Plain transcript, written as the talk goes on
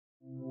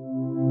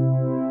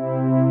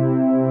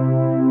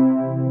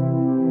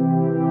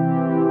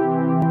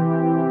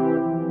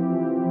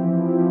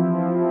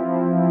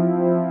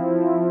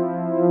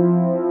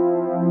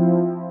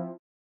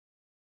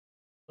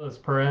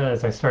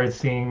is I started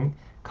seeing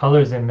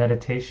colors in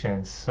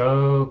meditation.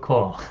 So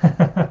cool.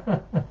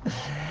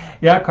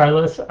 Yeah,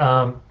 Carlos.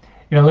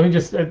 Let me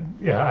just,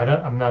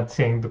 yeah, I'm not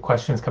seeing the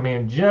questions coming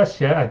in just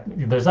yet.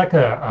 There's like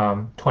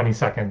a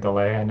 20-second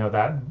delay. I know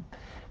that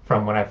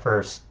from when I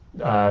first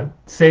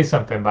say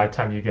something by the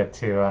time you get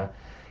to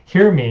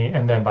hear me,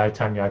 and then by the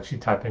time you actually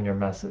type in your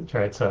message,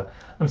 right? So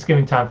I'm just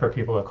giving time for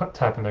people to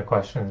type in their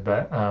questions.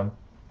 But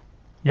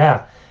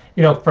yeah,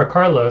 for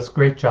Carlos,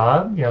 great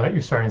job, that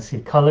you're starting to see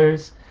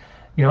colors.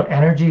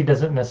 Energy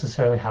doesn't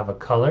necessarily have a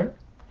color,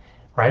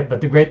 right? But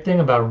the great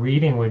thing about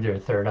reading with your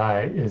third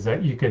eye is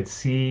that you could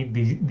see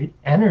the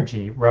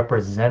energy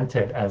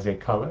represented as a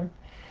color.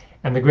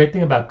 And the great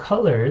thing about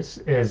colors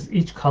is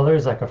each color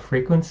is like a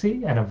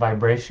frequency and a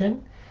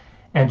vibration.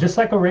 And just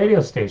like a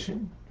radio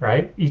station,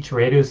 right? Each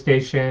radio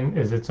station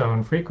is its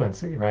own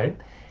frequency, right?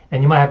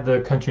 And you might have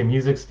the country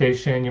music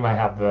station, you might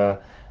have the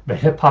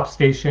hip hop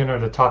station or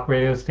the talk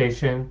radio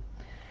station,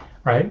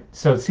 right?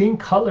 So seeing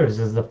colors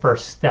is the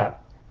first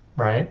step,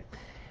 right?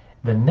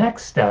 The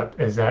next step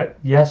is that,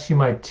 yes, you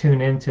might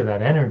tune into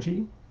that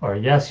energy, or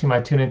yes, you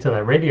might tune into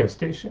that radio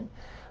station,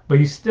 but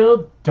you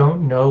still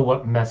don't know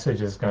what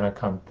message is going to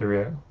come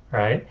through,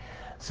 right?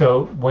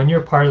 So when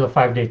you're part of the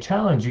 5-day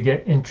challenge, you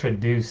get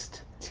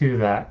introduced to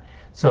that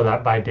so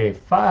that by day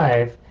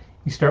 5,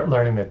 you start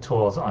learning the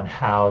tools on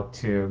how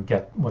to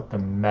get what the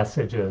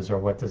message is or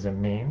what does it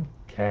mean,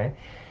 okay?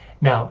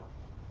 Now,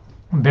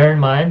 bear in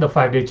mind the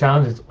 5-day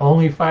challenge is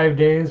only 5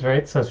 days,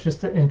 right? So it's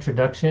just an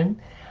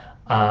introduction.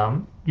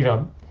 Um, you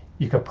know,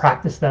 you could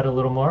practice that a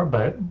little more,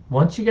 but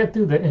once you get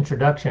through the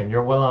introduction,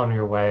 you're well on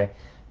your way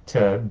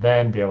to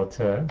then be able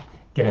to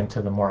get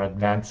into the more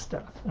advanced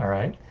stuff. All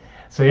right.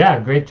 So yeah,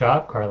 great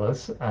job,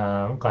 Carlos.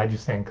 Glad you're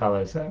saying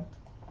colors there.